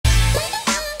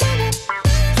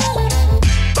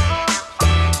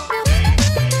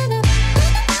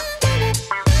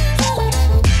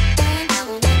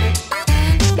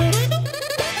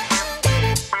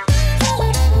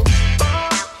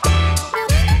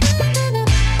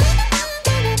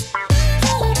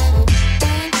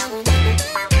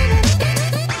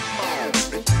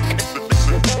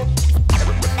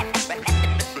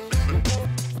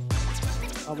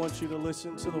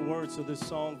listen to the words of this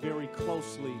song very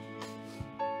closely,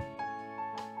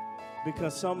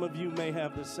 because some of you may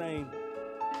have the same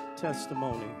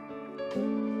testimony.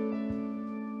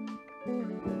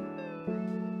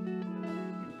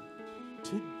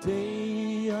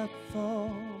 Today I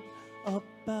thought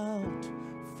about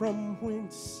from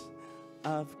whence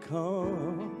I've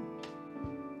come.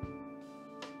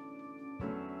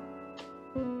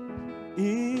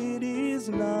 It is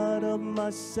not of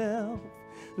myself,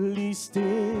 least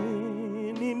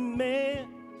any man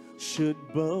should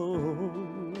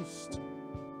boast.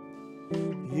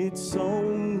 It's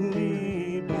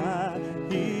only by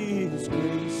His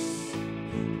grace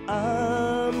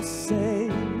I'm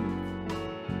saved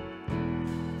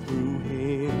through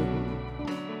Him.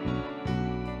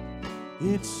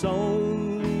 It's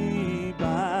only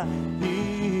by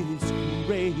His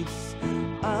grace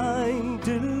I'm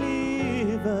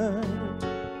delivered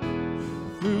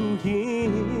through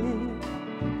Him.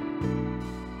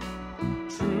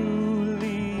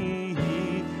 Truly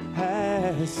He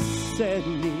has set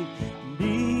me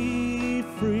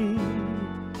free,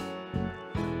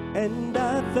 and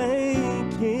I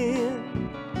thank Him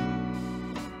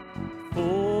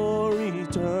for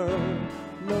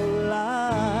eternal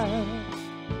life.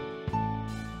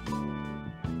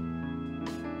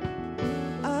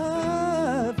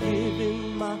 I've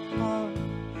given my heart,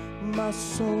 my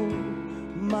soul,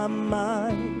 my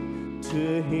mind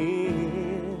to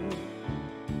Him.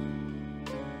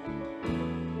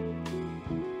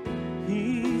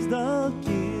 He's the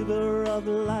giver of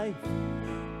life,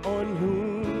 on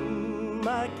whom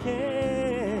I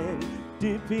can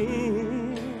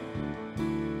depend.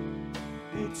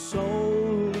 It's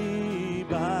only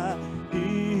by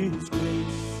His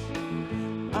grace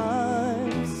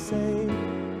I'm saved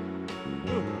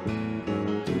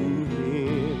through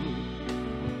Him.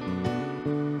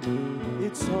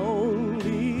 It's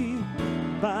only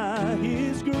by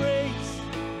His grace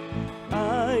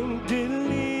I'm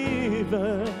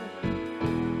delivered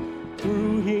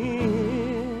through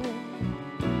Him.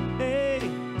 Hey,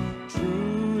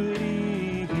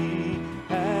 truly He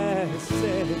has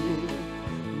set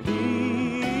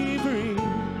me free,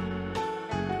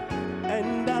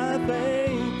 and I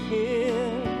thank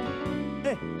Him,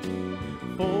 hey,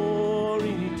 for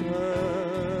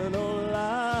eternal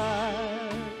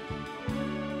life.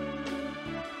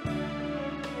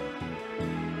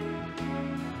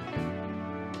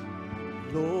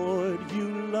 Lord, you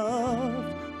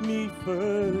loved me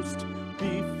first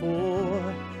before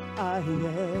I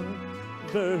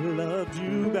ever loved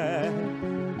you back.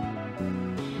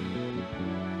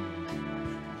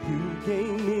 You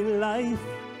gave me life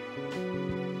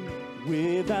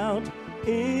without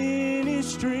any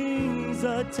strings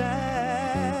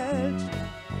attached.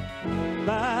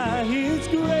 By His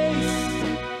grace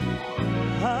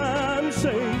I'm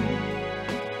saved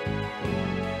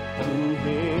through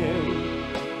Him.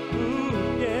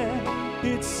 Yeah,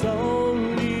 it's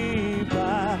only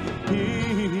by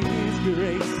His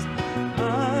grace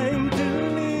I'm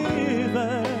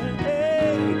delivered,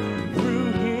 hey,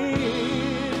 through Him.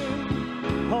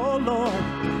 Oh Lord,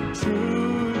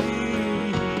 truly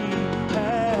He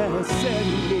has set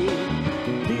me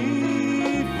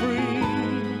free,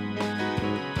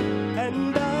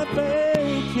 and I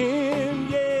thank Him,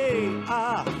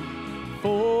 yeah,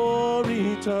 for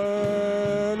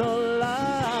eternal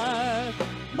life.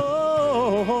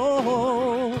 Oh,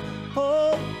 oh,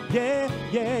 oh, yeah,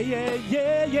 yeah, yeah,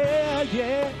 yeah, yeah,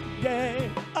 yeah,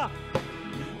 yeah.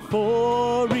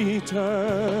 For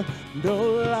eternal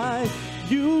life,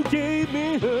 you gave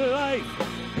me life,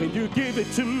 and you give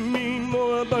it to me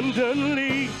more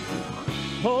abundantly.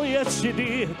 Oh, yes, you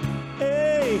did.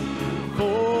 Hey,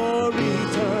 for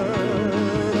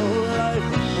eternal life,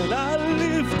 and I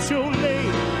lift your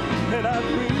name, and I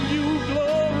bring you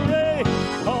glory.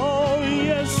 Oh,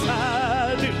 yes,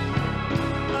 I do.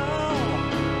 Oh,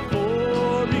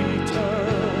 for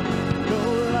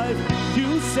eternal life, you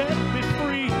set me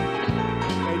free,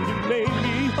 and you made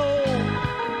me whole,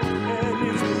 and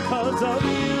it's because of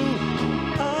you.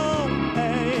 Oh,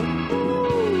 hey,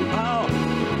 ooh, oh.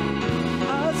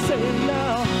 I say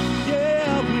now,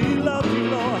 yeah, we love you,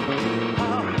 Lord.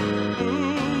 Oh,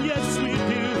 yes, we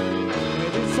do.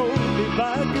 And it's only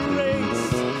by grace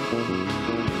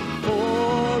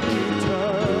for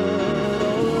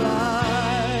eternal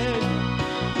life.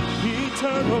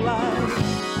 Eternal life.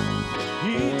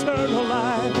 Eternal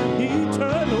life.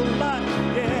 Eternal life,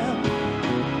 yeah.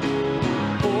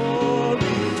 For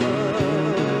eternal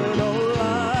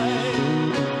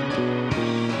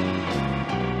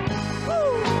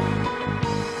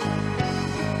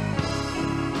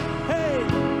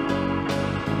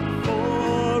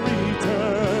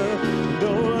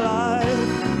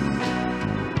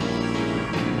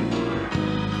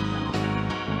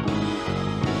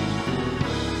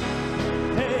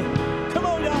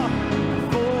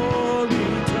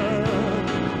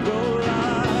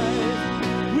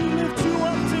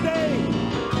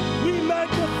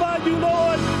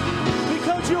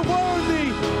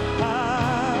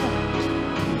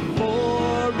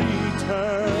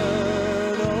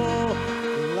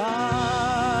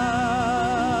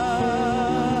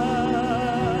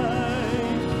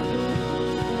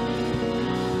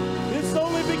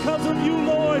because of you,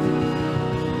 Lord.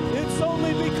 It's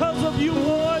only because of you,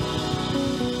 Lord.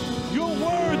 You're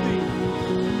worthy.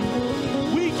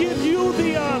 We give you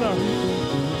the honor.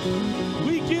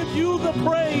 We give you the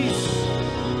praise.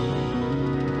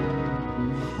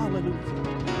 Hallelujah.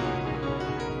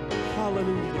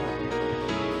 Hallelujah.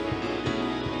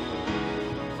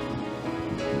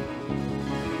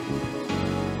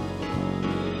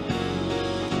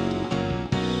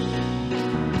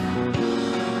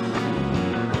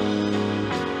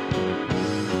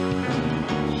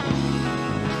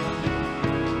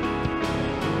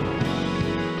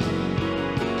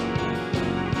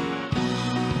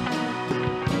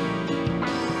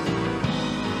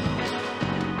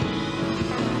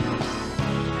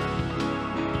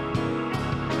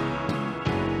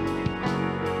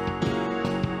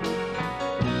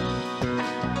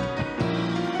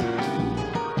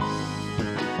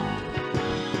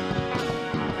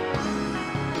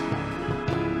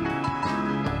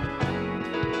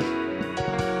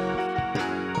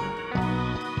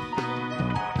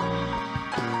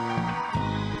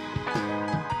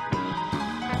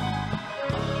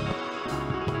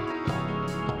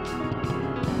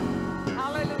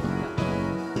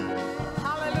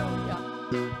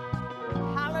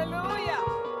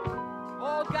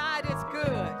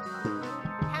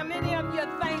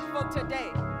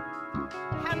 Today?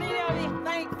 How many of you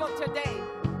thankful today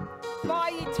for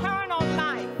eternal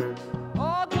life?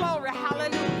 Oh, glory,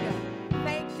 hallelujah.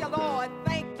 Thank you, Lord.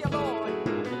 Thank you, Lord.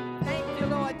 Thank you,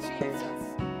 Lord Jesus.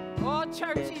 Oh,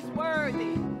 church, he's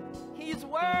worthy. He's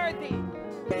worthy.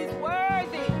 He's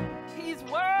worthy. He's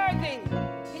worthy.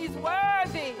 He's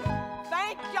worthy.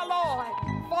 Thank you, Lord,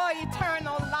 for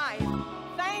eternal life.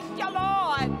 Thank you,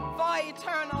 Lord, for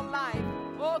eternal life.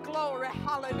 Oh, glory,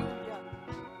 hallelujah.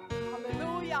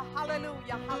 Hallelujah,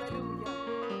 hallelujah, hallelujah.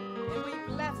 And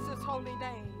we bless his holy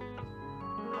name.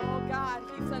 Oh God,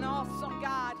 he's an awesome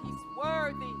God. He's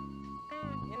worthy.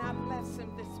 And I bless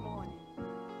him this morning.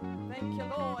 Thank you,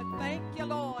 Lord. Thank you,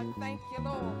 Lord. Thank you,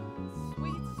 Lord.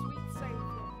 Sweet, sweet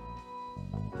Savior.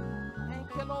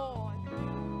 Thank you, Lord.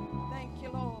 Thank you,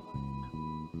 Lord.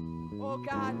 Oh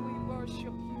God, we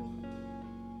worship you.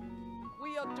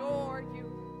 We adore you.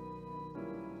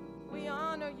 We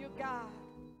honor you, God.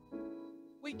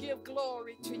 We give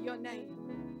glory to your name.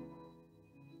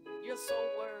 You're so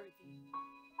worthy.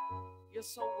 You're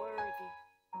so worthy.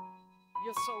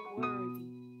 You're so worthy.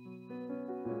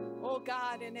 Oh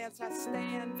God, and as I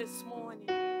stand this morning,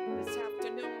 this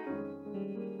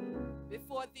afternoon,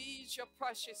 before these your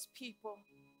precious people,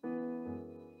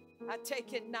 I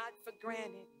take it not for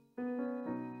granted.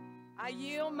 I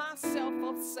yield myself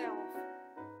of self,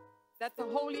 that the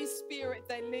Holy Spirit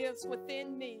that lives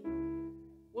within me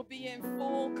will be in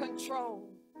full control.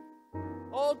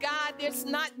 Oh God, it's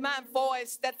not my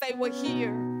voice that they will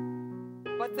hear,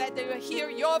 but that they will hear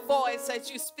your voice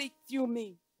as you speak through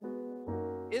me.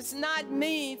 It's not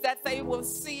me that they will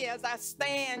see as I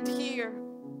stand here,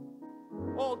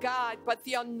 oh God, but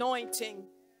the anointing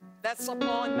that's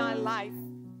upon my life.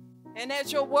 And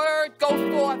as your word go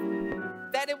forth,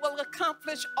 that it will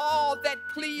accomplish all that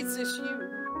pleases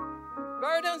you.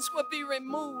 Burdens will be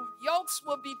removed. Yokes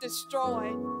will be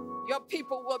destroyed. Your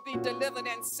people will be delivered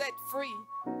and set free.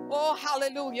 Oh,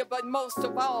 hallelujah. But most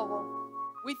of all,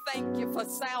 we thank you for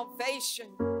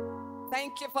salvation.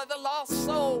 Thank you for the lost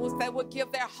souls that will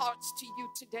give their hearts to you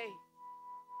today.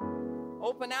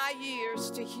 Open our ears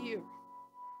to hear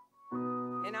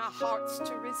and our hearts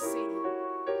to receive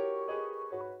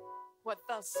what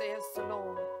thus says the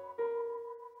Lord.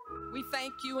 We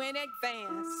thank you in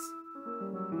advance.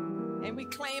 And we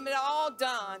claim it all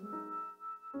done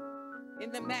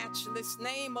in the matchless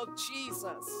name of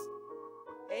Jesus.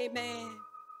 Amen,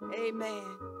 amen,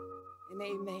 and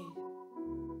amen.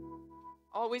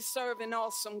 Always serve an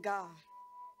awesome God.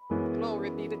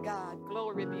 Glory be to God.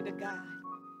 Glory be to God.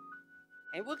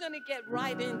 And we're going to get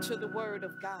right into the word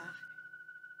of God.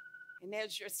 And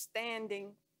as you're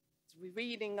standing,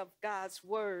 reading of God's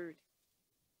word,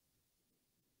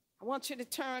 I want you to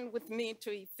turn with me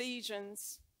to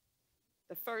Ephesians,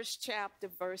 the first chapter,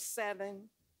 verse 7.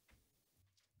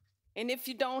 And if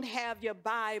you don't have your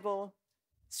Bible,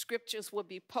 scriptures will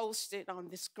be posted on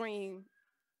the screen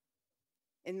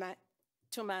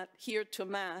to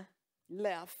my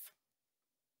left.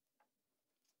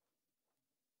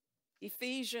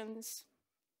 Ephesians,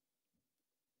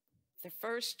 the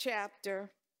first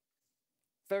chapter,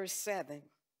 verse 7.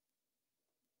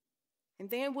 And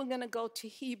then we're going to go to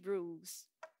Hebrews,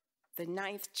 the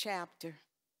 9th chapter,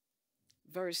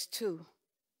 verse 2.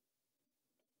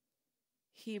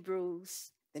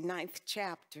 Hebrews, the 9th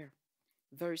chapter,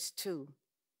 verse 2.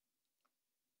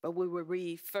 but we will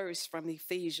read first from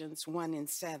Ephesians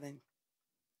 1:7.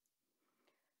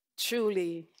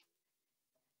 Truly,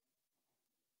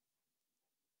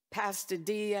 Pastor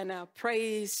D and our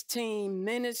praise team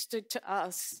ministered to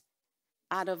us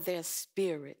out of their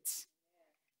spirits.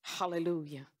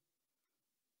 Hallelujah.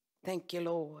 Thank you,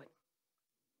 Lord.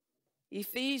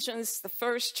 Ephesians, the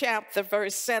 1st chapter,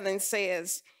 verse 7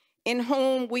 says, in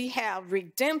whom we have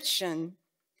redemption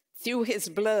through his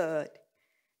blood,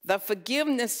 the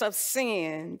forgiveness of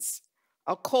sins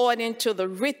according to the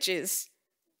riches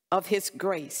of his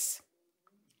grace.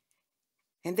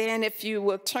 And then if you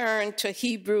will turn to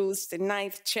Hebrews, the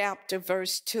 9th chapter,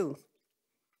 verse 2.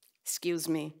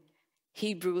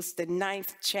 Hebrews, the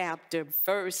 9th chapter,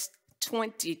 verse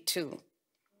 22.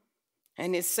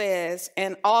 And it says,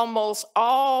 and almost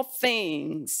all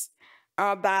things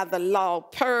are by the law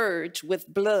purged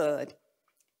with blood,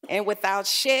 and without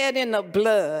shedding of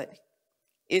blood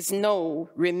is no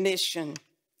remission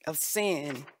of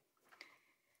sin.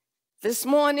 This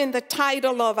morning, the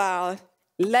title of our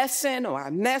lesson or our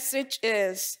message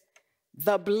is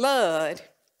the blood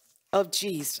of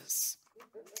Jesus.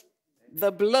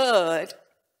 The blood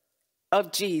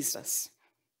of Jesus.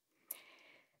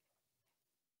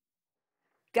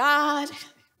 God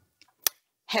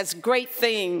has great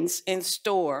things in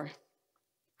store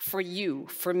for you,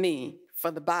 for me,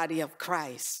 for the body of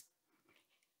Christ.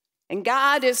 And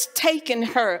God is taking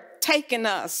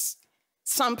us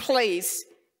someplace.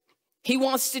 He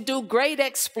wants to do great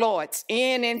exploits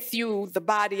in and through the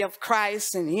body of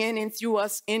Christ and in and through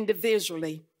us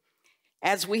individually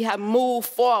as we have moved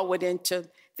forward into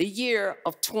the year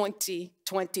of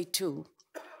 2022.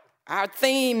 Our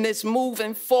theme is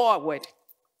moving forward,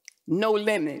 no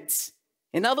limits.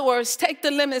 In other words, take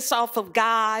the limits off of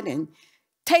God and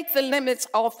take the limits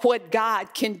off what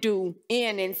God can do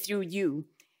in and through you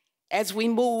as we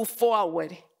move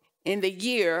forward in the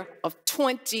year of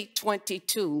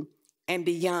 2022 and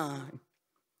beyond.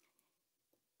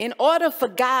 In order for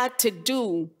God to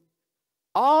do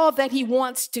all that he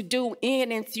wants to do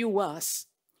in and through us,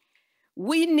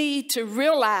 we need to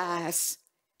realize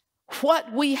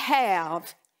what we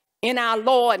have in our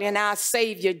Lord and our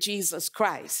Savior, Jesus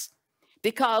Christ.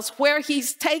 Because where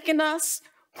he's taken us,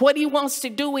 what he wants to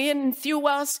do in and through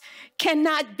us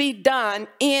cannot be done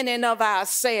in and of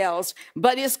ourselves,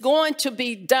 but it's going to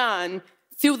be done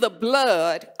through the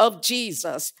blood of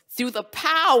Jesus, through the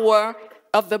power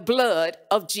of the blood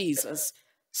of Jesus.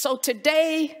 So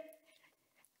today,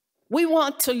 we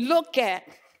want to look at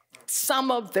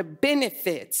some of the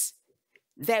benefits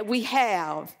that we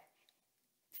have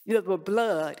through the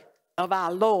blood of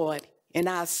our Lord and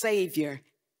our Savior,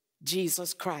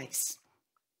 Jesus Christ.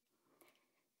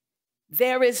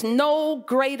 There is no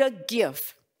greater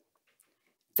gift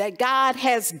that God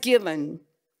has given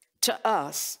to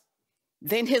us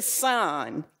than his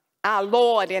Son, our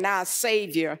Lord and our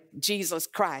Savior, Jesus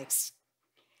Christ.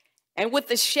 And with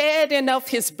the shedding of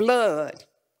his blood,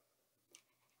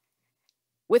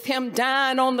 with him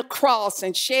dying on the cross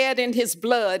and shedding his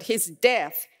blood, his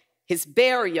death, his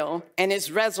burial, and his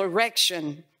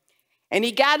resurrection, and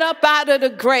he got up out of the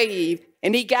grave,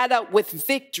 and he got up with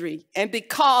victory. And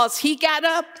because he got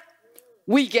up,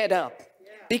 we get up.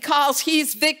 Because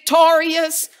he's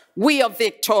victorious, we are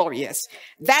victorious.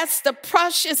 That's the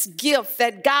precious gift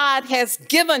that God has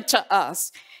given to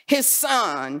us. His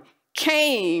Son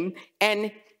came,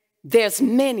 and there's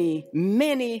many,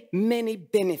 many, many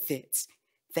benefits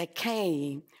that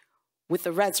came with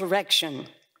the resurrection.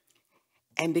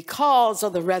 And because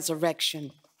of the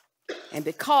resurrection, and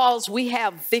because we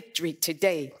have victory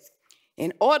today,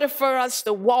 in order for us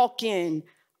to walk in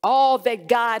all that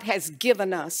God has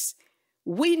given us,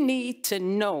 we need to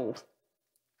know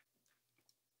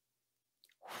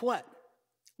what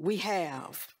we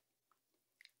have.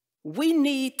 We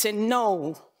need to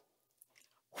know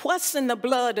what's in the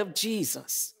blood of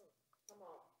Jesus.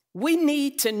 We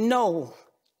need to know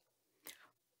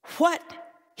what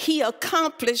he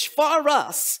accomplished for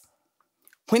us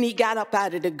when he got up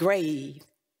out of the grave.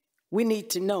 We need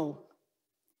to know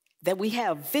that we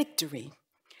have victory,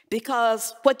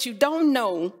 because what you don't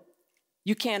know,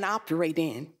 you can't operate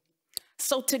in.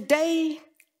 So today,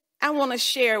 I want to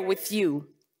share with you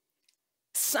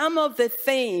some of the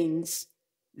things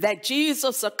that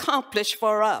Jesus accomplished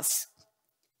for us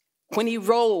when he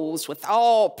rose with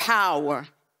all power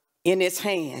in his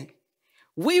hand.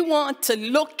 We want to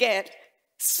look at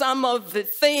some of the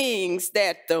things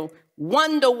that the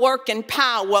wonder-working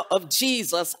power of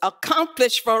Jesus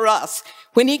accomplished for us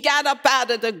when he got up out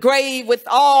of the grave with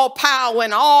all power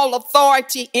and all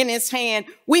authority in his hand.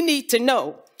 We need to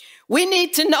know. We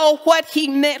need to know what he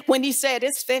meant when he said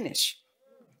it's finished.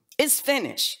 It's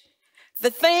finished.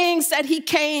 The things that he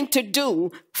came to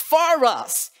do for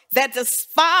us, that the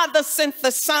Father sent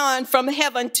the Son from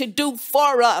heaven to do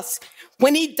for us.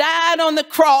 When he died on the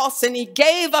cross and he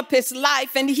gave up his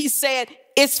life and he said,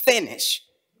 it's finished.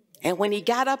 And when he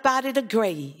got up out of the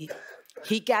grave,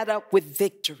 he got up with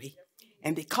victory.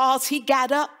 And because he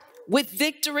got up with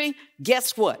victory,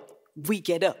 guess what? We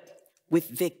get up with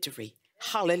victory.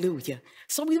 Hallelujah.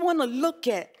 So we want to look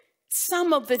at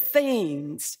some of the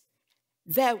things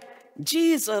that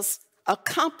Jesus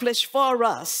accomplished for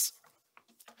us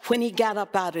when he got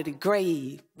up out of the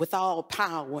grave with all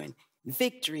power and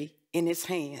victory in his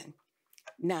hand.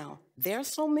 Now, there are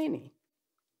so many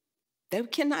that we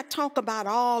cannot talk about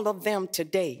all of them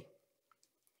today,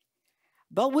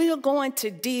 but we are going to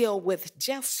deal with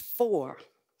just 4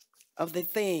 of the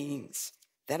things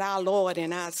that our Lord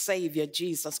and our Savior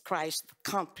Jesus Christ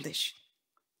accomplished.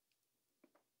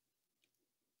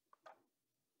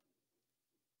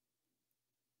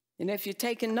 And if you're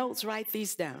taking notes, write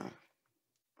these down.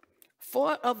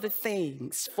 4 of the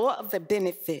things, 4 of the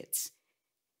benefits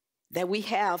that we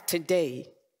have today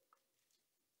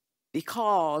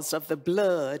because of the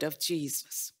blood of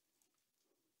Jesus.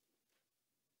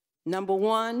 Number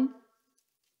 1,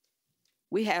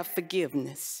 we have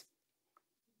forgiveness.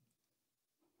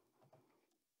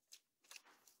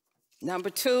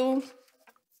 Number 2,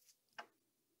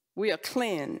 we are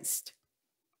cleansed.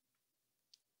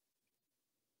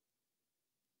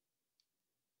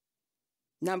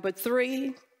 Number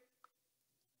 3,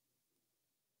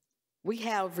 we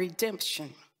have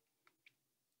redemption.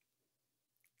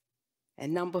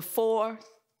 And number 4,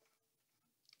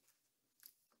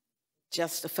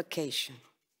 justification.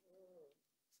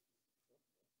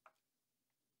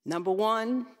 Number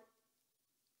 1,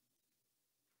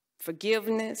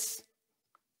 forgiveness.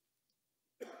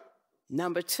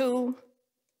 Number 2,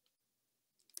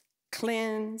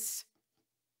 cleanse.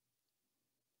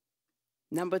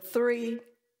 Number 3,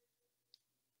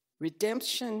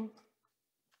 redemption.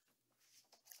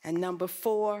 And number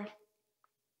 4,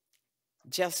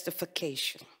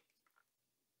 justification.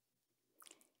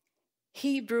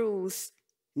 Hebrews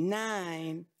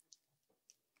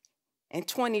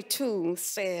 9:22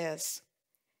 says,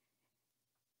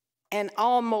 and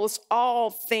almost all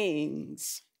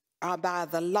things are by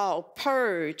the law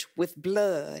purged with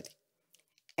blood,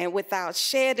 and without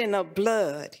shedding of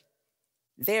blood,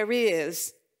 there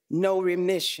is no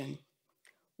remission.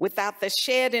 Without the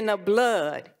shedding of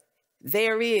blood,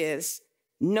 there is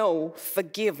no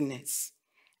forgiveness.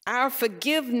 Our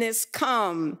forgiveness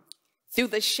comes through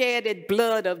the shedded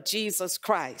blood of Jesus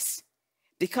Christ.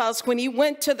 Because when he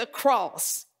went to the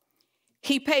cross,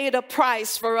 he paid a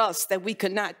price for us that we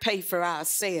could not pay for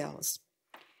ourselves.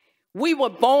 We were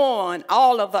born,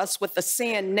 all of us, with a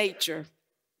sin nature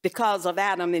because of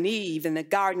Adam and Eve in the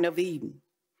Garden of Eden.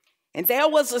 And there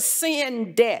was a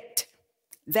sin debt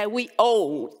that we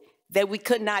owed that we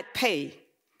could not pay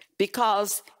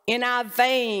because in our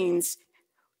veins,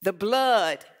 the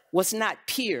blood was not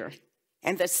pure.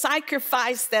 And the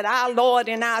sacrifice that our Lord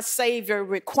and our Savior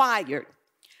required,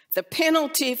 the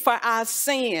penalty for our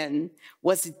sin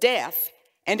was death,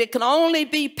 and it could only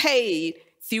be paid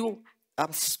through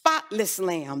a spotless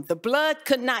lamb. The blood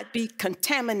could not be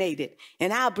contaminated,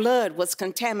 and our blood was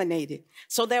contaminated.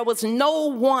 So there was no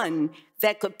one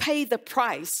that could pay the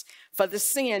price for the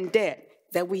sin debt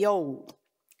that we owed.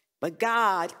 But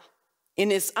God, in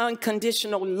his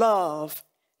unconditional love,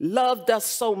 loved us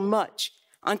so much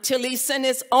until he sent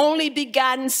his only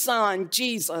begotten Son,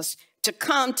 Jesus, to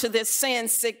come to this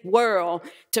sin-sick world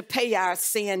to pay our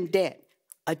sin debt,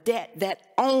 a debt that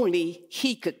only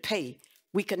he could pay.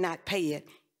 We could not pay it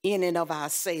in and of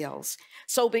ourselves.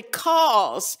 So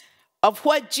because of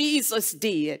what Jesus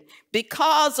did,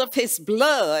 because of his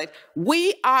blood,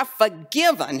 we are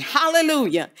forgiven.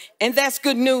 Hallelujah. And that's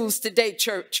good news today,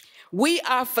 church. We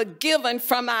are forgiven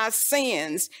from our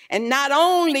sins. And not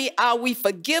only are we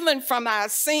forgiven from our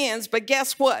sins, but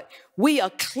guess what? We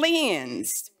are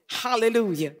cleansed.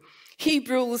 Hallelujah.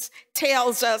 Hebrews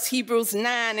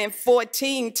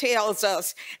 9:14 tells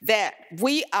us that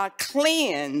we are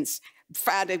cleansed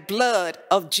by the blood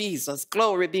of Jesus.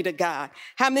 Glory be to God.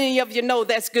 How many of you know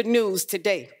that's good news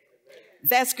today?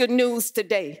 That's good news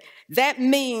today. That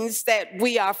means that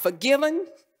we are forgiven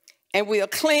and we are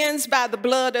cleansed by the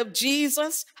blood of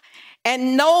Jesus,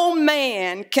 and no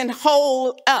man can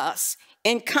hold us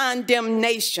in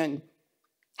condemnation.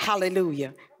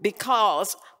 Hallelujah.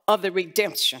 Because of the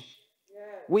redemption.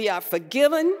 We are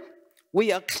forgiven,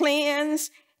 we are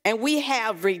cleansed, and we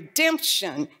have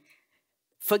redemption.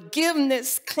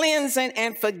 Forgiveness, cleansing,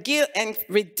 and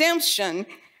redemption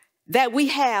that we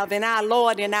have in our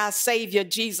Lord and our Savior,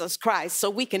 Jesus Christ, so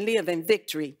we can live in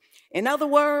victory. In other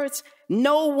words,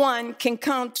 no one can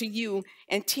come to you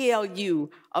and tell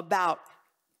you about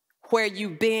where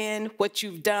you've been, what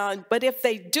you've done. But if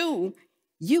they do,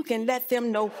 you can let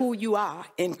them know who you are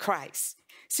in Christ.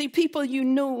 See, people you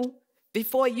knew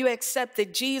before you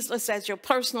accepted Jesus as your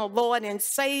personal Lord and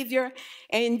Savior,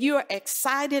 and you're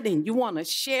excited and you want to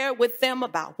share with them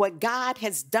about what God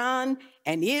has done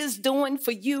and is doing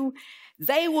for you,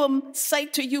 they will say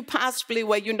to you possibly,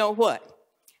 well, you know what?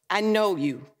 I know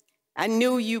you. I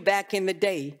knew you back in the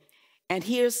day. And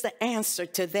here's the answer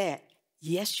to that.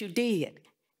 Yes, you did.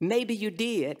 Maybe you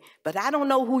did, but I don't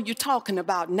know who you're talking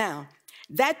about now.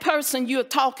 That person you're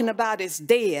talking about is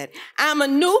dead. I'm a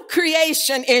new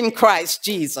creation in Christ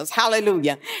Jesus.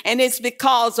 Hallelujah. And it's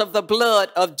because of the blood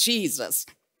of Jesus.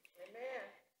 Amen.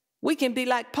 We can be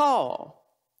like Paul.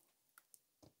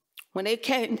 When they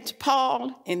came to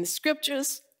Paul in the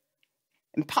scriptures,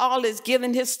 and Paul is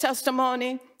giving his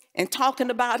testimony and talking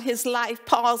about his life,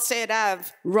 Paul said,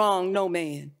 I've wronged no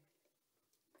man.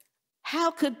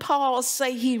 How could Paul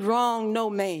say he wronged no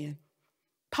man?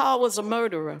 Paul was a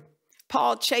murderer.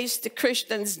 Paul chased the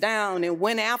Christians down and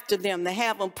went after them to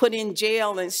have them put in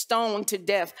jail and stoned to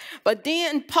death. But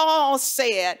then Paul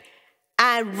said,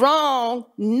 I wrong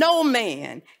no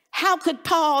man. How could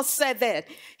Paul say that?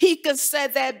 He could say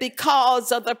that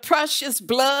because of the precious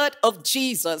blood of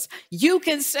Jesus. You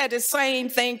can say the same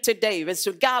thing today,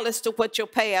 regardless to what your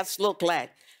past looked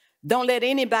like. Don't let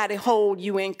anybody hold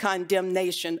you in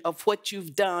condemnation of what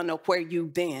you've done or where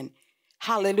you've been.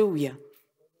 Hallelujah.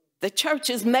 The church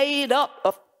is made up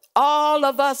of all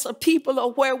of us, of people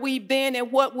of where we've been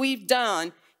and what we've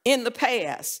done in the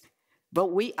past. But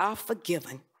we are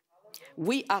forgiven.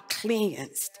 We are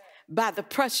cleansed by the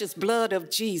precious blood of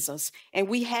Jesus, and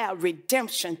we have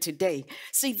redemption today.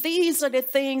 See, these are the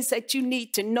things that you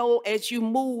need to know as you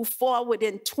move forward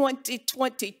in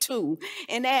 2022,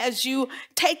 and as you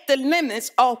take the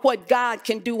limits off what God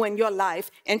can do in your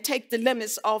life and take the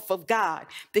limits off of God,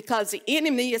 because the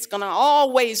enemy is going to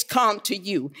always come to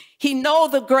you. He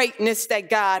knows the greatness that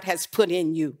God has put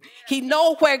in you. He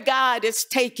knows where God is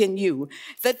taking you,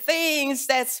 the things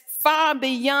that's far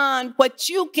beyond what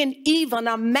you can even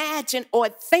imagine or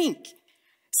think.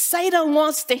 Satan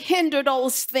wants to hinder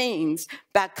those things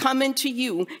by coming to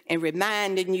you and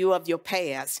reminding you of your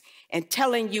past and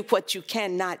telling you what you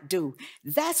cannot do.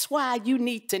 That's why you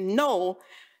need to know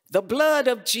the blood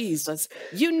of Jesus.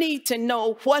 You need to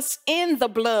know what's in the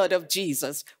blood of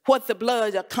Jesus, what the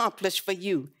blood accomplished for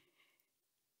you.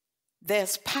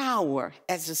 There's power,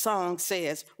 as the song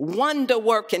says,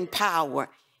 wonder-working power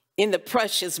in the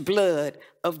precious blood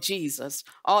of Jesus.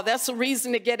 Oh, that's a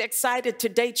reason to get excited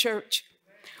today, church.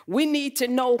 We need to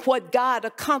know what God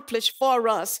accomplished for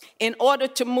us in order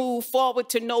to move forward,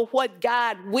 to know what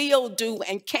God will do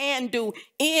and can do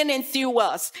in and through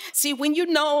us. See, when you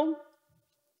know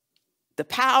the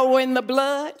power in the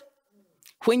blood,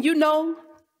 when you know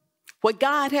what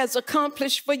God has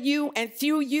accomplished for you and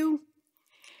through you,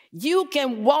 you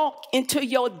can walk into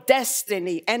your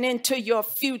destiny and into your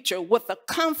future with a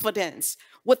confidence,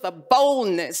 with a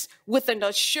boldness, with an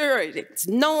assurance,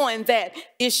 knowing that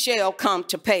it shall come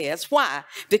to pass. Why?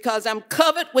 Because I'm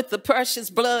covered with the precious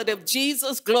blood of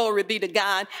Jesus. Glory be to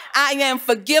God. I am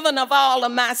forgiven of all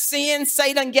of my sins.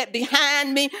 Satan, get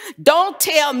behind me. Don't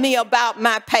tell me about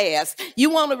my past. You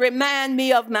want to remind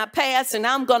me of my past, and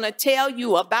I'm going to tell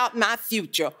you about my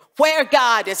future, where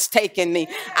God is taking me.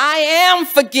 I am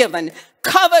forgiven,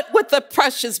 covered with the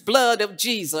precious blood of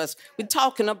Jesus. We're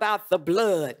talking about the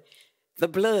blood. The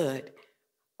blood.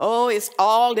 Oh, it's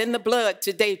all in the blood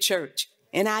today, church.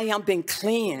 And I am being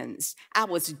cleansed. I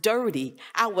was dirty.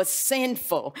 I was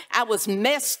sinful. I was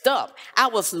messed up. I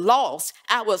was lost.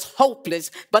 I was hopeless.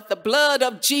 But the blood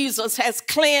of Jesus has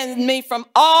cleansed me from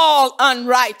all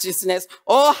unrighteousness.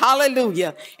 Oh,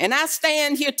 hallelujah. And I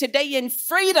stand here today in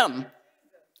freedom.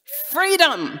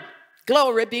 Freedom.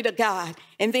 Glory be to God.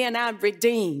 And then I'm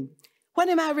redeemed. What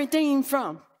am I redeemed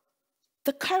from?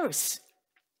 The curse.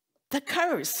 The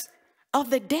curse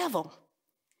of the devil.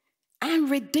 I'm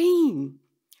redeemed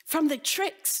from the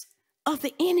tricks of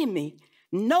the enemy.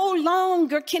 No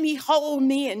longer can he hold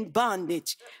me in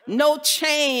bondage. No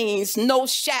chains, no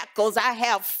shackles. I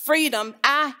have freedom.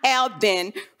 I have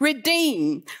been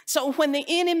redeemed. So when the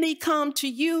enemy comes to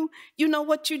you, you know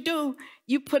what you do?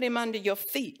 You put him under your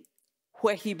feet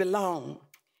where he belongs.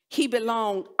 He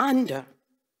belongs under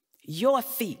your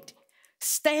feet.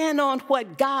 Stand on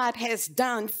what God has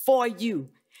done for you,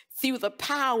 through the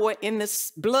power in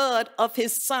the blood of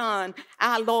his Son,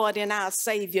 our Lord and our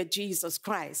Savior, Jesus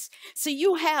Christ. See,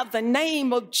 you have the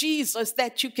name of Jesus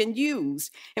that you can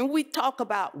use. And we talk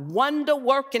about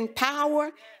wonder-working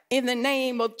power in the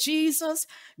name of Jesus.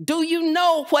 Do you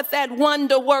know what that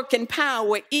wonder-working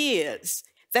power is?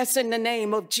 That's in the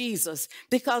name of Jesus.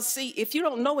 Because, see, if you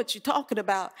don't know what you're talking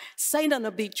about, Satan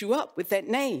will beat you up with that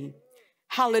name.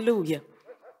 Hallelujah.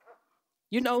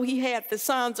 You know, he had the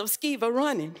sons of Sceva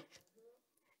running.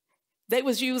 They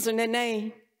was using the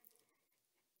name.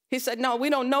 He said, no, we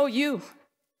don't know you.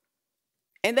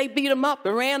 And they beat him up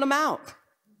and ran him out.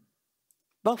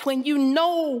 But when you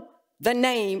know the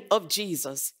name of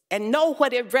Jesus and know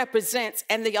what it represents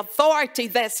and the authority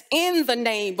that's in the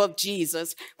name of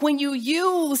Jesus, when you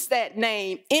use that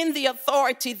name in the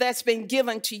authority that's been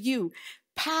given to you,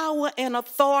 power and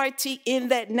authority in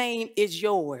that name is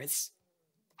yours.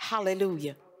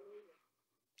 Hallelujah.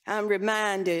 I'm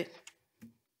reminded,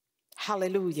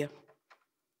 hallelujah,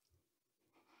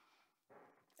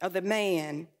 of the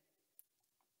man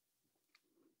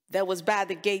that was by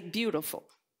the gate beautiful.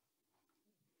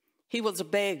 He was a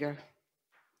beggar.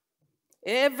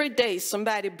 Every day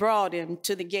somebody brought him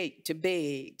to the gate to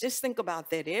beg. Just think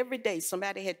about that. Every day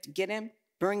somebody had to get him,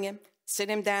 bring him, sit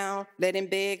him down, let him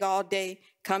beg all day,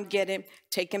 come get him,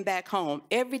 take him back home.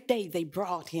 Every day they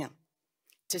brought him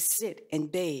to sit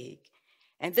and beg.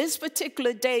 And this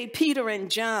particular day, Peter and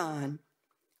John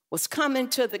was coming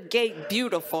to the gate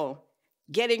beautiful,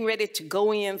 getting ready to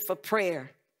go in for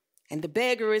prayer. And the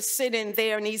beggar is sitting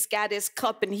there and he's got his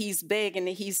cup and he's begging.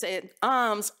 And he said,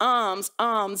 alms, alms,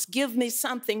 alms, give me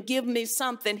something,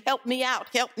 help me out,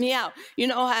 help me out. You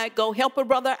know how I go, help a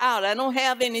brother out. I don't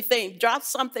have anything, drop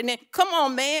something in. Come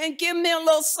on, man, give me a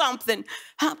little something.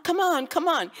 Come on, come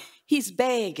on. He's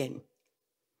begging.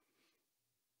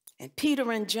 And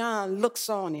Peter and John looks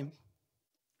on him.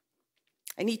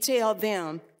 And he tells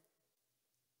them,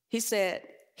 he said,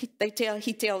 they tell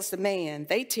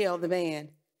the man,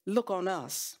 look on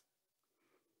us.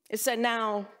 It said,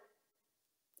 now,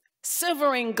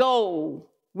 silver and gold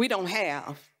we don't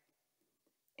have.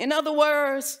 In other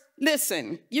words,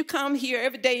 listen, you come here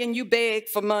every day and you beg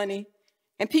for money.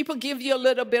 And people give you a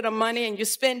little bit of money and you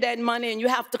spend that money and you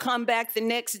have to come back the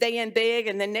next day and beg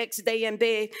and the next day and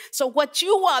beg. So what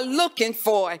you are looking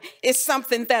for is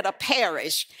something that'll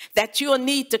perish, that you'll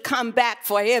need to come back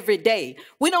for every day.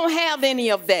 We don't have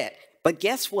any of that. But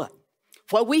guess what?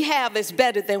 What we have is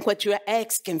better than what you're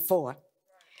asking for.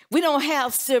 We don't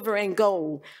have silver and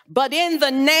gold, but in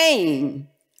the name,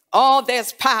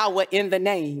 there's power in the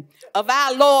name of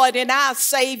our Lord and our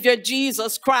Savior,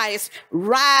 Jesus Christ.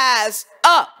 Rise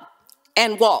up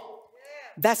and walk.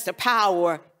 That's the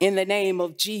power in the name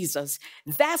of Jesus.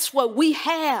 That's what we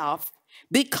have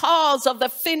because of the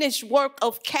finished work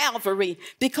of Calvary,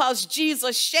 because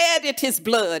Jesus shedded his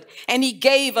blood and he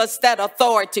gave us that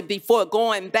authority before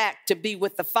going back to be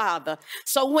with the Father.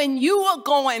 So when you are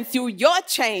going through your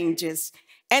changes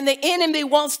and the enemy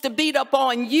wants to beat up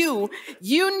on you,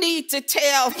 you need to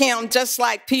tell him, just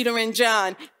like Peter and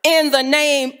John, in the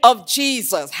name of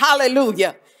Jesus,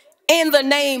 hallelujah. In the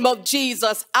name of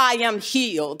Jesus, I am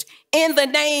healed. In the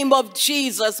name of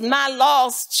Jesus, my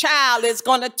lost child is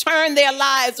going to turn their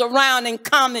lives around and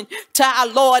come to our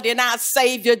Lord and our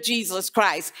Savior, Jesus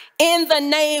Christ. In the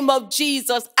name of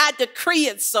Jesus, I decree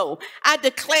it so. I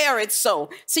declare it so.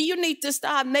 See, you need to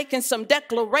start making some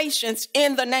declarations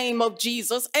in the name of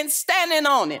Jesus and standing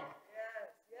on it.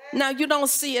 Now, you don't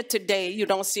see it today, you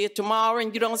don't see it tomorrow,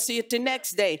 and you don't see it the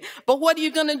next day. But what are you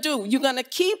going to do? You're going to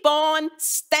keep on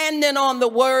standing on the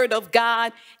word of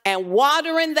God and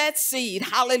watering that seed.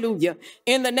 Hallelujah.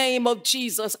 In the name of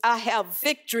Jesus, I have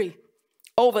victory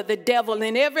over the devil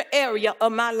in every area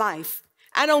of my life.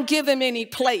 I don't give him any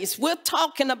place. We're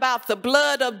talking about the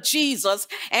blood of Jesus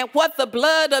and what the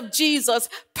blood of Jesus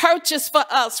purchased for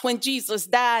us when Jesus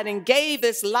died and gave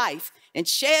his life and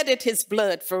shedded his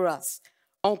blood for us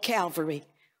on Calvary.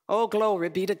 Oh, glory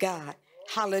be to God.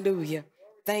 Hallelujah.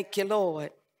 Thank you, Lord.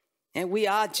 And we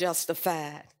are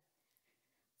justified.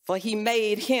 For he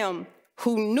made him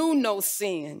who knew no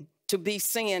sin to be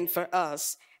sin for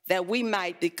us, that we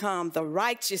might become the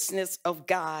righteousness of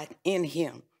God in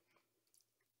him.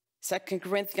 2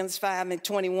 Corinthians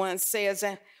 5:21 says,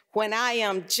 when I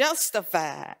am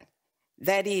justified,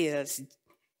 that is,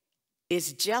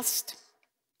 it's just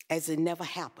as it never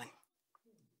happened.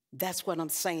 That's what I'm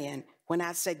saying when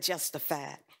I say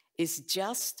justified. It's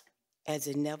just as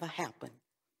it never happened.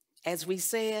 As we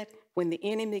said, when the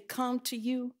enemy come to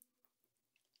you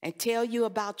and tell you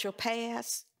about your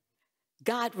past,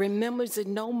 God remembers it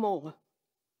no more.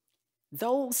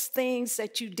 Those things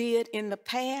that you did in the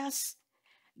past,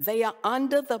 They are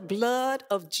under the blood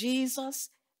of Jesus,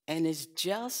 and it's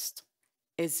just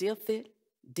as if it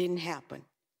didn't happen.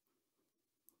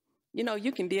 You know,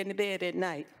 you can be in the bed at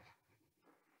night,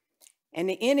 and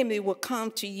the enemy will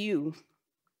come to you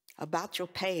about your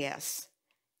past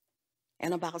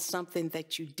and about something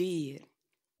that you did.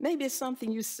 Maybe it's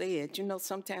something you said. You know,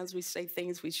 sometimes we say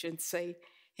things we shouldn't say,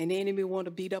 and the enemy want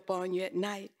to beat up on you at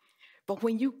night. But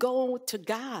when you go to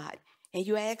God and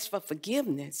you ask for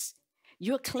forgiveness,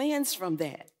 you're cleansed from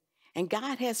that. And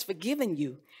God has forgiven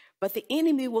you. But the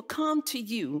enemy will come to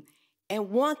you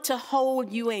and want to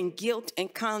hold you in guilt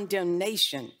and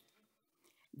condemnation.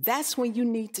 That's when you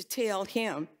need to tell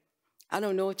him, I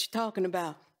don't know what you're talking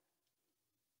about.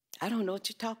 I don't know what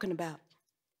you're talking about.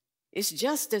 It's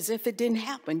just as if it didn't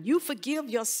happen. You forgive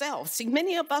yourself. See,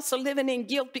 many of us are living in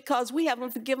guilt because we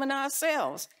haven't forgiven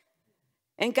ourselves.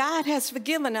 And God has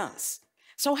forgiven us.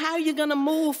 So how are you going to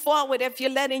move forward if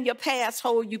you're letting your past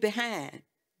hold you behind?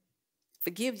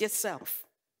 Forgive yourself.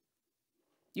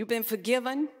 You've been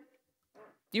forgiven.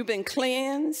 You've been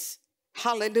cleansed.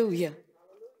 Hallelujah.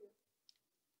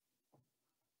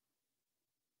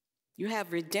 You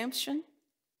have redemption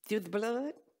through the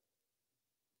blood,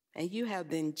 and you have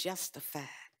been justified.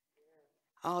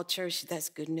 Oh, church, that's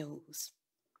good news.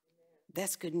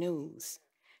 That's good news.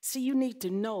 See, you need to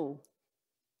know,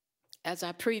 as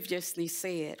I previously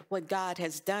said, what God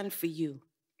has done for you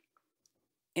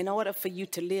in order for you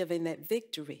to live in that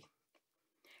victory.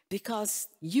 Because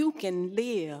you can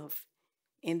live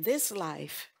in this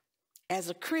life as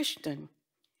a Christian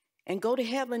and go to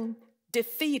heaven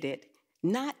defeated,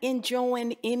 not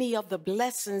enjoying any of the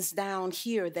blessings down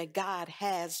here that God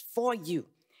has for you.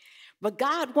 But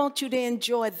God wants you to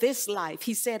enjoy this life.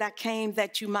 He said, I came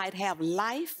that you might have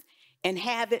life and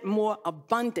have it more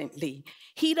abundantly.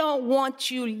 He don't want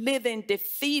you living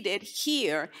defeated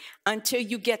here until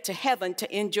you get to heaven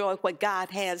to enjoy what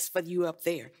God has for you up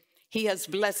there. He has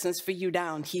blessings for you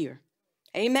down here.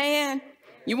 Amen.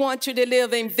 You want you to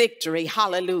live in victory.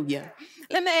 Hallelujah.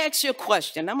 Let me ask you a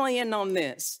question. I'm going to end on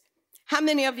this. How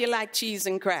many of you like cheese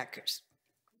and crackers?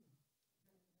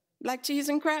 Like cheese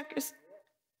and crackers?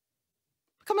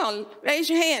 Come on, raise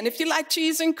your hand if you like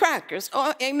cheese and crackers.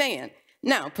 Oh, amen.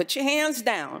 Now, put your hands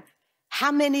down.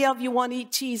 How many of you want to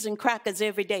eat cheese and crackers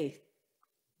every day?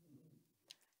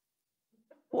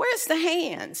 Where's the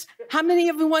hands? How many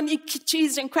of you want to eat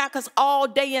cheese and crackers all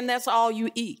day and that's all you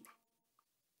eat?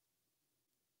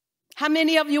 How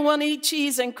many of you want to eat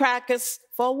cheese and crackers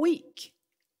for a week?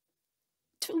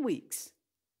 2 weeks?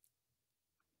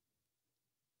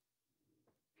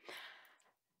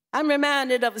 I'm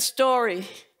reminded of a story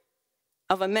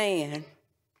of a man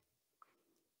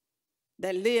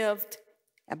that lived,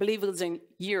 I believe it was in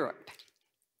Europe.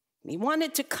 He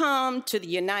wanted to come to the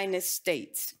United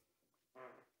States.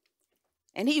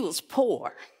 And he was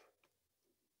poor.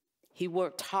 He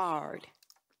worked hard.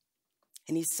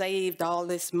 And he saved all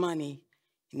this money.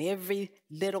 And every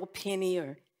little penny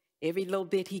or every little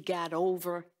bit he got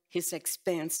over his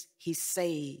expense, he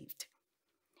saved.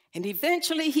 And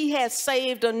eventually he had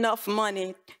saved enough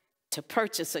money to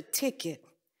purchase a ticket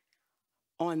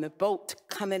on the boat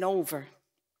coming over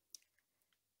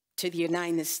to the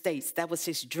United States. That was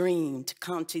his dream, to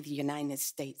come to the United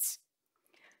States.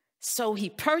 So he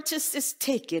purchased this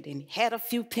ticket and had a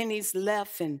few pennies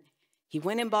left, and he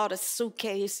went and bought a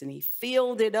suitcase and he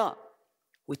filled it up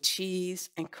with cheese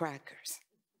and crackers.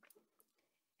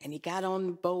 And he got on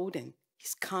the boat and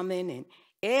he's coming, and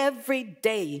every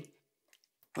day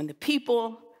when the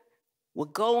people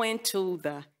would go into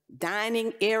the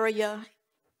dining area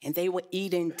and they were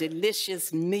eating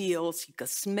delicious meals, he could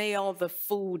smell the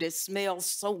food. It smelled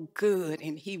so good.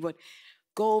 And he would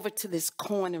go over to this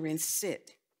corner and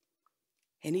sit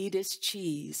and eat his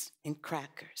cheese and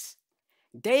crackers.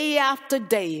 Day after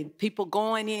day, people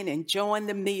going in, enjoying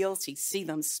the meals. He'd see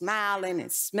them smiling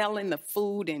and smelling the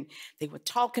food, and they were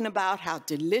talking about how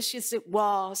delicious it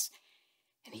was.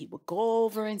 And he would go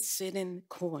over and sit in the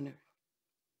corner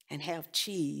and have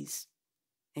cheese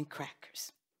and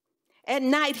crackers. At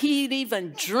night, he'd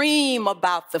even dream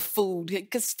about the food. He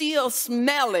could still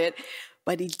smell it,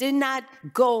 but he did not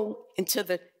go into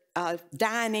the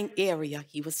dining area.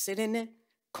 He would sit in the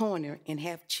corner and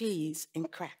have cheese and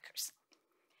crackers.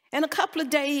 And a couple of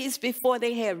days before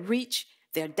they had reached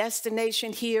their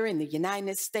destination here in the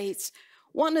United States,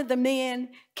 one of the men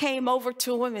came over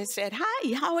to him and said,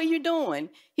 "Hi, how are you doing?"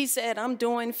 He said, "I'm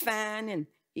doing fine." And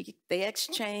they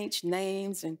exchanged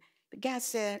names. And the guy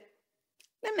said,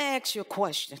 "Let me ask you a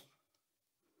question.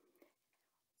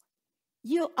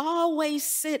 You always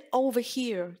sit over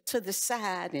here to the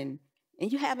side and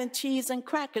you're having cheese and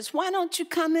crackers. Why don't you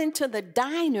come into the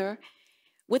diner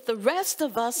with the rest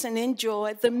of us and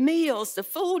enjoy the meals. The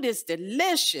food is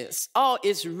delicious. Oh,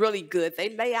 it's really good.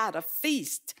 They lay out a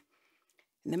feast.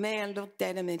 And the man looked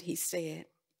at him and he said,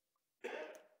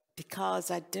 because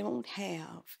I don't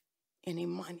have any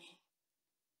money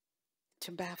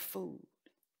to buy food.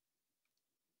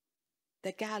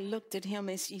 The guy looked at him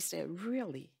and he said,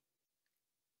 really?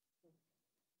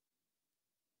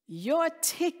 Your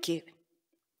ticket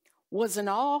was an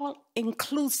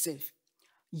all-inclusive.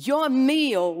 Your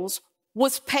meals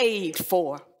was paid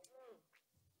for.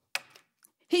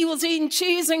 He was eating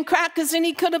cheese and crackers and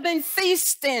he could have been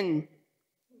feasting.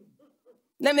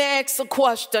 Let me ask a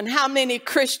question. How many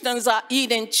Christians are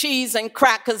eating cheese and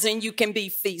crackers and you can be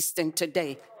feasting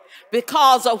today?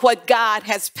 Because of what God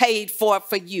has paid for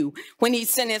you when he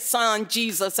sent his son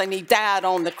Jesus and he died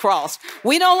on the cross.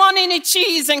 We don't want any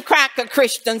cheese and cracker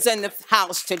Christians in the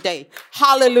house today.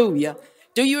 Hallelujah.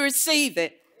 Do you receive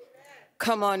it?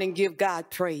 Come on and give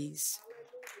God praise.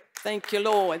 Thank you,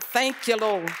 Lord. Thank you,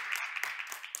 Lord.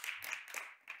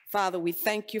 Father, we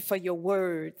thank you for your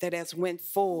word that has went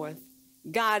forth.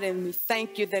 God, and we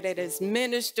thank you that it has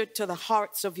ministered to the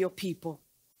hearts of your people.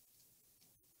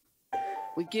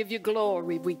 We give you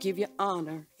glory, we give you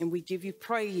honor, and we give you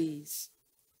praise.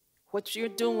 What you're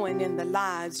doing in the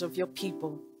lives of your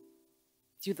people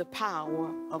through the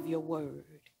power of your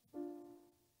word.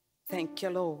 Thank you,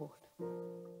 Lord.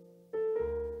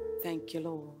 Thank you,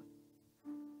 Lord.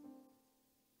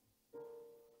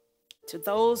 To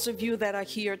those of you that are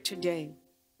here today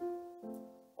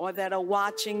or that are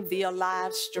watching via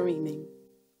live streaming,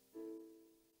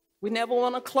 we never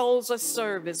want to close a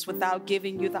service without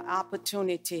giving you the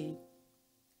opportunity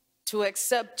to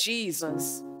accept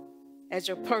Jesus as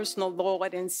your personal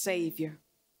Lord and Savior.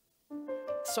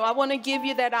 So I want to give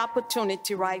you that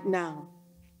opportunity right now.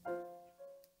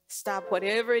 Stop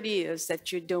whatever it is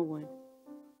that you're doing.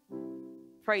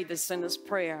 Pray the sinner's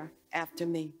prayer after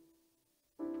me.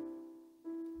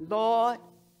 Lord,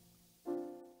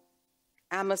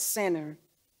 I'm a sinner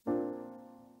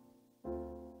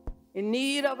in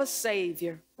need of a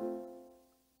Savior.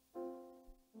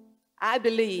 I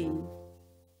believe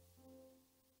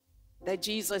that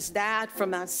Jesus died for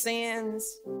my sins,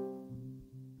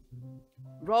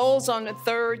 rose on the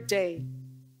third day,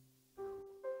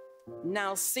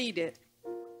 now seated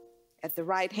at the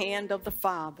right hand of the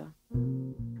Father,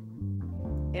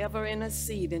 ever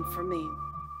interceding for me.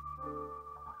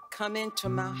 Come into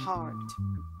my heart.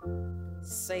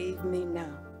 Save me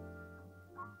now.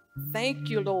 Thank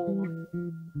you, Lord,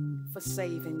 for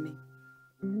saving me.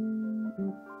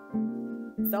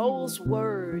 Those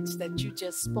words that you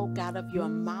just spoke out of your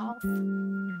mouth,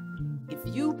 if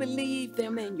you believe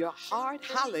them in your heart,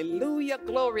 hallelujah,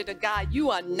 glory to God, you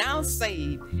are now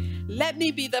saved. Let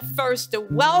me be the first to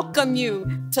welcome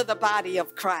you to the body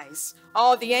of Christ.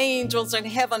 All the angels in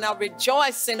heaven are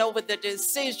rejoicing over the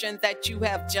decision that you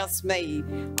have just made.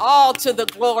 All to the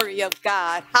glory of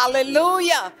God.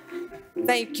 Hallelujah.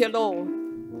 Thank you, Lord.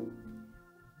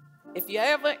 If you're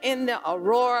ever in the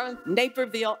Aurora,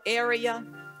 Naperville area,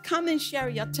 come and share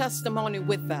your testimony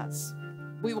with us.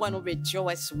 We want to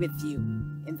rejoice with you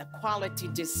in the quality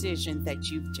decision that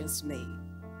you've just made.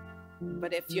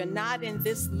 But if you're not in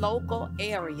this local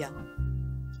area,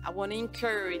 I want to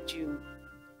encourage you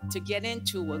to get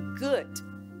into a good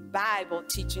Bible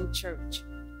teaching church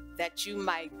that you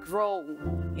might grow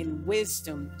in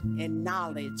wisdom and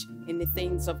knowledge in the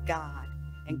things of God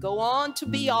and go on to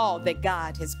be all that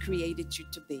God has created you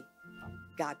to be.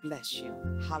 God bless you.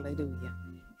 Hallelujah.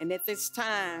 And at this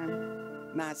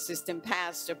time, my assistant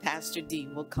pastor, Pastor D,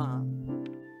 will come.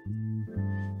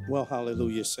 Well,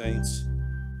 hallelujah, saints.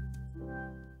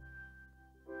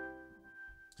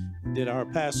 Did our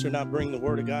pastor not bring the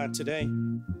word of God today?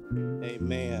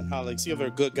 Amen. Hallelujah. See if a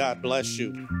good God bless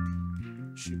you.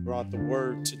 She brought the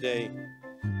word today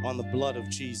on the blood of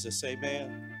Jesus.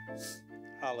 Amen.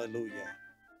 Hallelujah.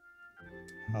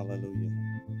 Hallelujah.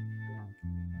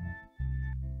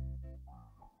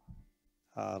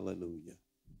 Hallelujah.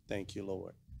 Thank you,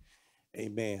 Lord.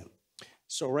 Amen.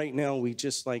 So right now, we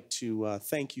just like to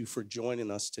thank you for joining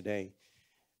us today.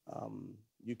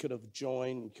 You could have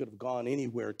joined, you could have gone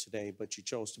anywhere today, but you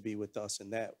chose to be with us,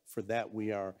 and for that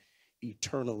we are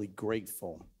eternally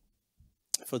grateful.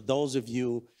 For those of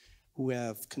you who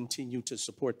have continued to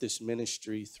support this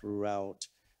ministry throughout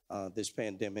this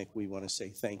pandemic, we want to say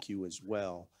thank you as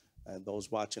well. And those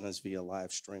watching us via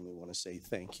live stream, we want to say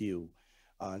thank you.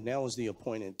 Now is the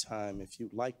appointed time. If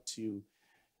you'd like to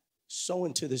sow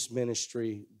into this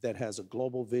ministry that has a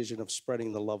global vision of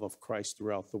spreading the love of Christ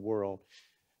throughout the world,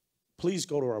 please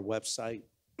go to our website,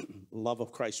 Love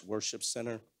of Christ Worship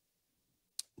Center.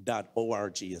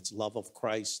 It's Love of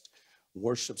Christ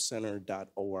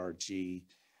worshipcenter.org.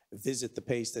 Visit the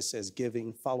page that says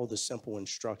giving, follow the simple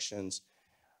instructions,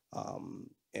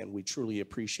 and we truly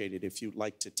appreciate it. If you'd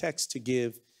like to text to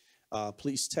give,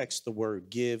 please text the word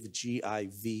give,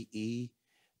 Give,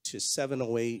 to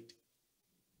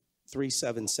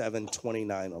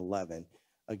 708-377-2911.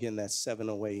 Again, that's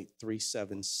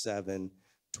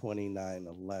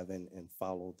 708-377-2911, and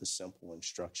follow the simple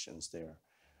instructions there.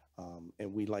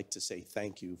 And we'd like to say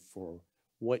thank you for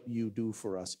what you do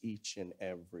for us each and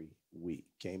every week.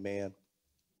 Amen.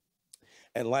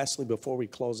 And lastly, before we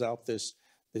close out this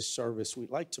service,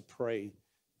 we'd like to pray.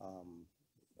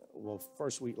 Well,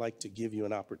 first, we'd like to give you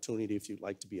an opportunity if you'd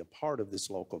like to be a part of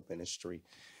this local ministry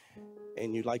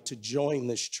and you'd like to join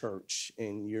this church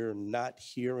and you're not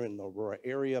here in the Aurora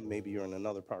area, maybe you're in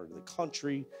another part of the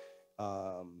country,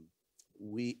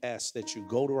 we ask that you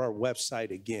go to our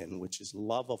website again, which is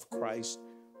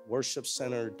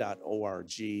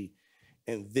loveofchristworshipcenter.org,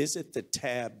 and visit the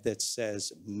tab that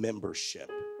says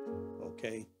membership,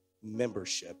 okay?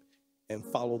 Membership, and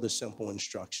follow the simple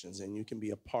instructions, and you can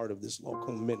be a part of this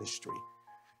local ministry.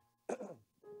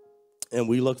 And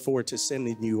we look forward to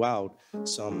sending you out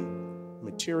some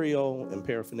material and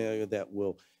paraphernalia that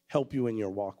will help you in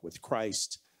your walk with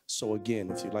Christ. So again,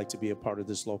 if you'd like to be a part of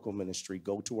this local ministry,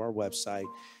 go to our website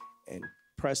and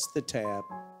press the tab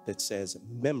that says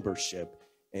membership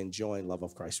and join Love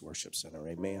of Christ Worship Center.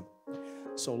 Amen.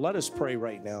 So let us pray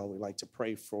right now. We'd like to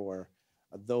pray for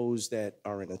those that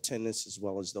are in attendance as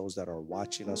well as those that are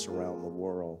watching us around the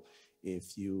world.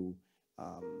 If you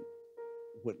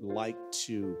would like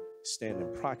to stand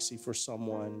in proxy for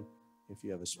someone, if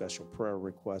you have a special prayer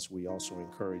request, we also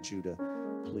encourage you to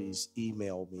please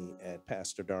email me at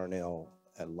Pastor Darnell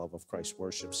at Love of Christ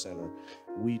Worship Center.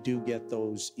 We do get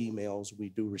those emails, we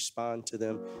do respond to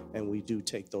them, and we do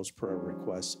take those prayer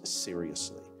requests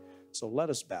seriously. So let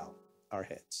us bow our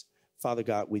heads. Father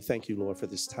God, we thank you, Lord, for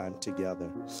this time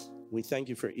together. We thank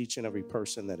you for each and every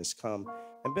person that has come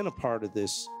and been a part of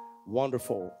this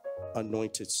wonderful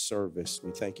anointed service.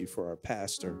 We thank you for our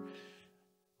pastor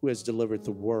who has delivered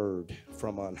the word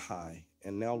from on high.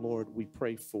 And now, Lord, we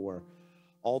pray for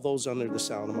all those under the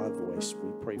sound of my voice.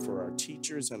 We pray for our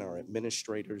teachers and our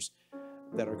administrators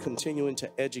that are continuing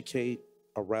to educate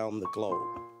around the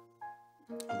globe.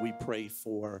 We pray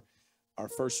for our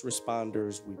first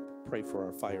responders. We pray for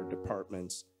our fire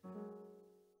departments,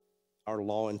 our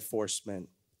law enforcement,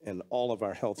 and all of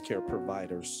our healthcare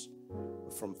providers,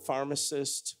 from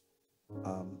pharmacists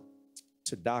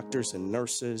to doctors and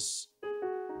nurses.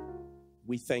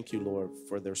 We thank you, Lord,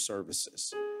 for their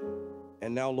services.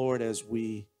 And now, Lord, as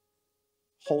we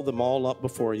hold them all up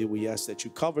before you, we ask that you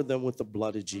cover them with the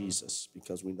blood of Jesus,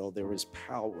 because we know there is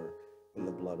power in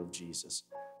the blood of Jesus.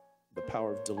 The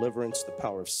power of deliverance, the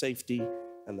power of safety,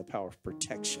 and the power of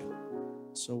protection.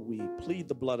 So we plead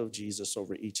the blood of Jesus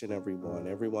over each and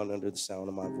everyone under the sound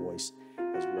of my voice,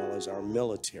 as well as our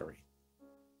military.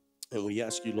 And we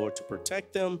ask you, Lord, to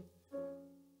protect them,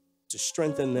 to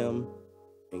strengthen them,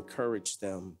 encourage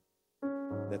them,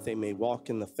 that they may walk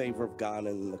in the favor of God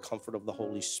and in the comfort of the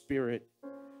Holy Spirit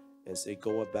as they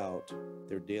go about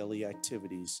their daily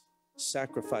activities,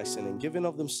 sacrificing and giving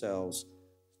of themselves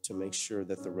to make sure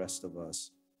that the rest of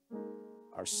us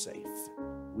are safe.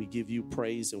 We give you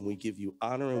praise and we give you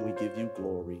honor and we give you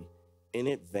glory in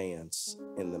advance.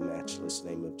 In the matchless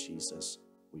name of Jesus,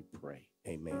 we pray.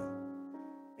 Amen.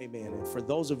 Amen. And for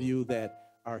those of you that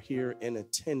are here in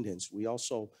attendance, we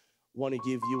also want to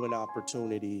give you an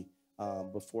opportunity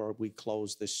before we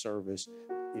close this service.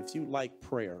 If you like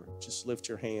prayer, just lift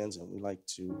your hands and we'd like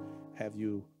to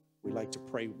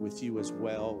pray with you as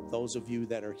well. Those of you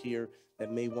that are here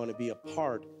that may want to be a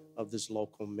part of this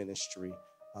local ministry,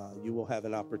 you will have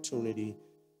an opportunity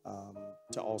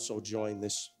to also join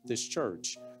this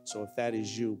church. So if that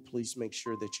is you, please make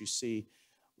sure that you see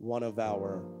one of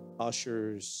our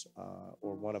ushers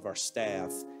or one of our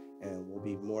staff, and we'll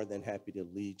be more than happy to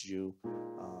lead you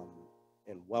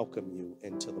and welcome you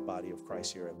into the body of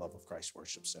Christ here at Love of Christ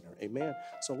Worship Center. Amen.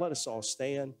 So let us all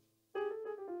stand.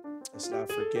 Let's not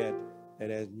forget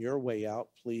that on your way out,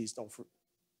 please don't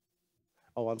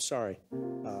I'm sorry.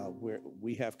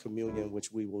 We have communion,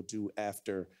 which we will do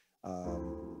after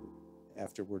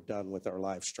we're done with our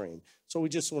live stream. So we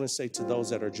just want to say to those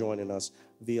that are joining us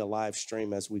via live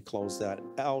stream as we close that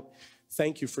out,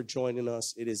 thank you for joining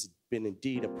us. It has been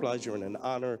indeed a pleasure and an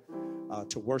honor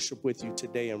to worship with you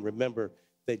today. And remember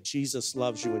that Jesus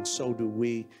loves you and so do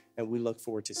we. And we look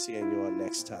forward to seeing you on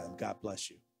next time. God bless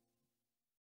you.